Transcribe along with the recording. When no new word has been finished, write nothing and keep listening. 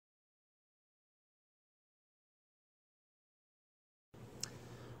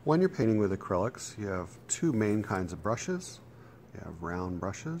When you're painting with acrylics, you have two main kinds of brushes. You have round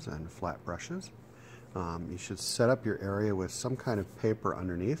brushes and flat brushes. You should set up your area with some kind of paper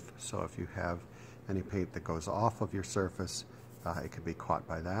underneath, so if you have any paint that goes off of your surface, it can be caught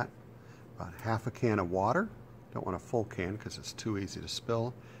by that. About half a can of water. Don't want a full can because it's too easy to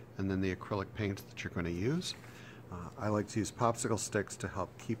spill. And then the acrylic paint that you're going to use. I like to use popsicle sticks to help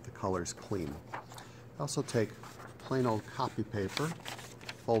keep the colors clean. I also take plain old copy paper,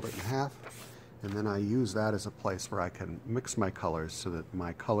 fold it in half, and then I use that as a place where I can mix my colors so that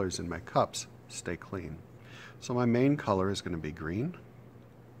my colors in my cups stay clean. So my main color is going to be green.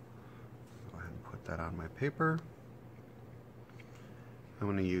 Go ahead and put that on my paper. I'm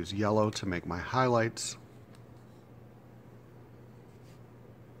going to use yellow to make my highlights.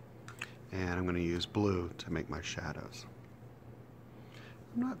 And I'm going to use blue to make my shadows.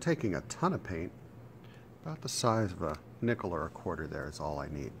 I'm not taking a ton of paint. About the size of a nickel or a quarter there is all I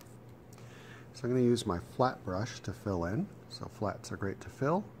need. So I'm going to use my flat brush to fill in. So flats are great to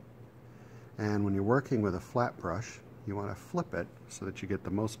fill. And when you're working with a flat brush, you want to flip it so that you get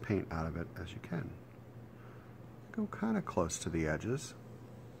the most paint out of it as you can. Go kind of close to the edges,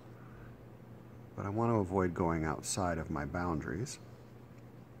 but I want to avoid going outside of my boundaries.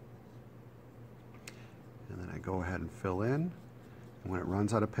 And then I go ahead and fill in. And when it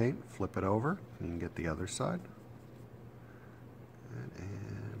runs out of paint, flip it over, and you can get the other side.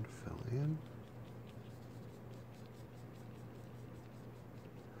 And fill in.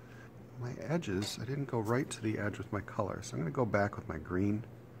 My edges, I didn't go right to the edge with my color, so I'm going to go back with my green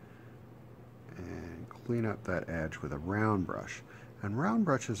and clean up that edge with a round brush. And round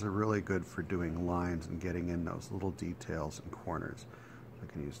brushes are really good for doing lines and getting in those little details and corners.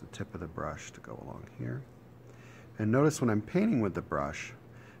 I can use the tip of the brush to go along here. And notice when I'm painting with the brush,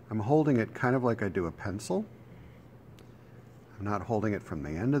 I'm holding it kind of like I do a pencil. I'm not holding it from the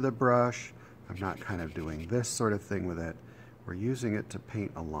end of the brush. I'm not kind of doing this sort of thing with it. We're using it to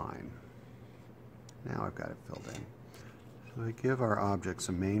paint a line. Now I've got it filled in. So we give our objects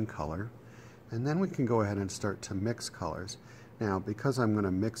a main color, and then we can go ahead and start to mix colors. Now, because I'm going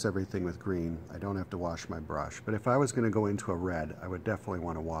to mix everything with green, I don't have to wash my brush. But if I was going to go into a red, I would definitely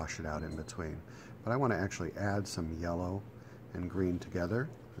want to wash it out in between. But I want to actually add some yellow and green together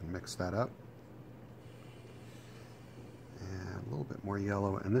and mix that up. And a little bit more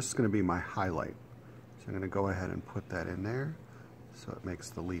yellow, and this is going to be my highlight. So I'm going to go ahead and put that in there so it makes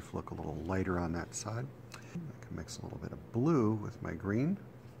the leaf look a little lighter on that side. I can mix a little bit of blue with my green.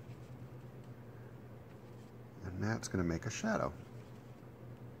 And that's going to make a shadow.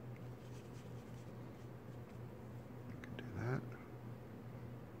 I can do that.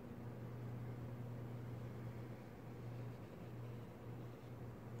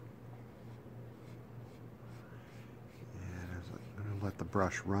 And I'm going to let the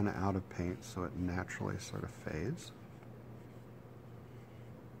brush run out of paint so it naturally sort of fades.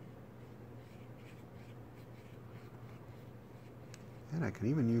 And I can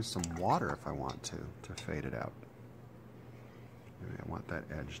even use some water if I want to fade it out. Maybe I want that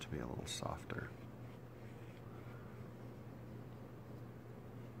edge to be a little softer.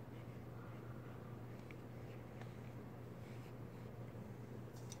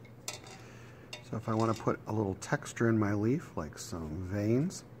 So if I want to put a little texture in my leaf, like some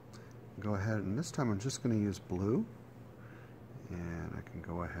veins, go ahead, and this time I'm just going to use blue. And I can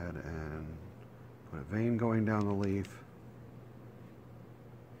go ahead and put a vein going down the leaf.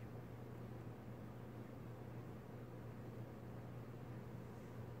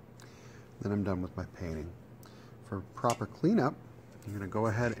 Then I'm done with my painting. For proper cleanup, you're going to go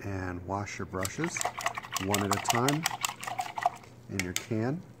ahead and wash your brushes one at a time in your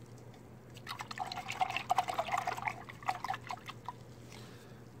can.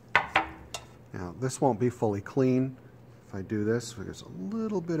 Now, this won't be fully clean. If I do this, there's a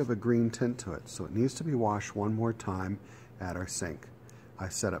little bit of a green tint to it, so it needs to be washed one more time at our sink. I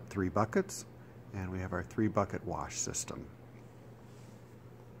set up 3 buckets, and we have our 3-bucket wash system.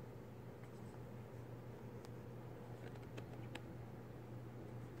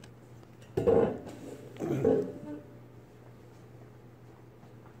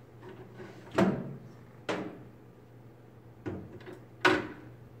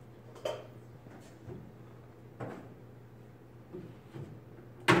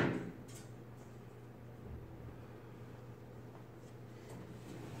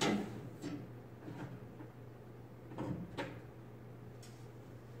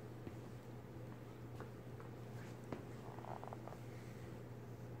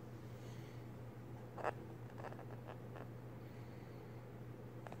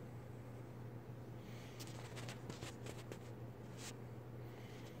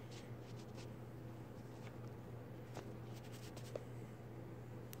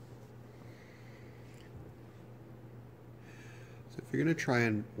 If you're going to try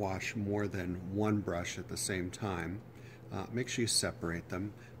and wash more than one brush at the same time, make sure you separate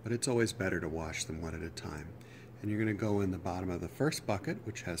them, but it's always better to wash them one at a time. And you're going to go in the bottom of the first bucket,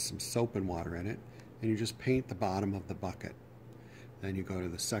 which has some soap and water in it, and you just paint the bottom of the bucket. Then you go to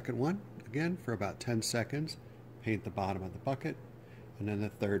the second one, again for about 10 seconds, paint the bottom of the bucket, and then the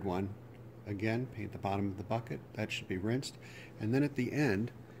third one, again paint the bottom of the bucket. That should be rinsed. And then at the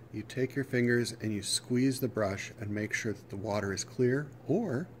end, you take your fingers and you squeeze the brush and make sure that the water is clear,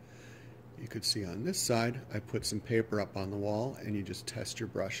 or you could see on this side I put some paper up on the wall and you just test your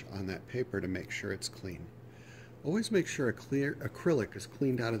brush on that paper to make sure it's clean. Always make sure acrylic is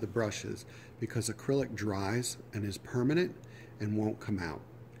cleaned out of the brushes, because acrylic dries and is permanent and won't come out.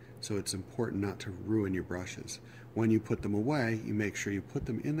 So it's important not to ruin your brushes. When you put them away, you make sure you put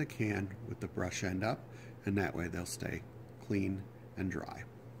them in the can with the brush end up, and that way they'll stay clean and dry.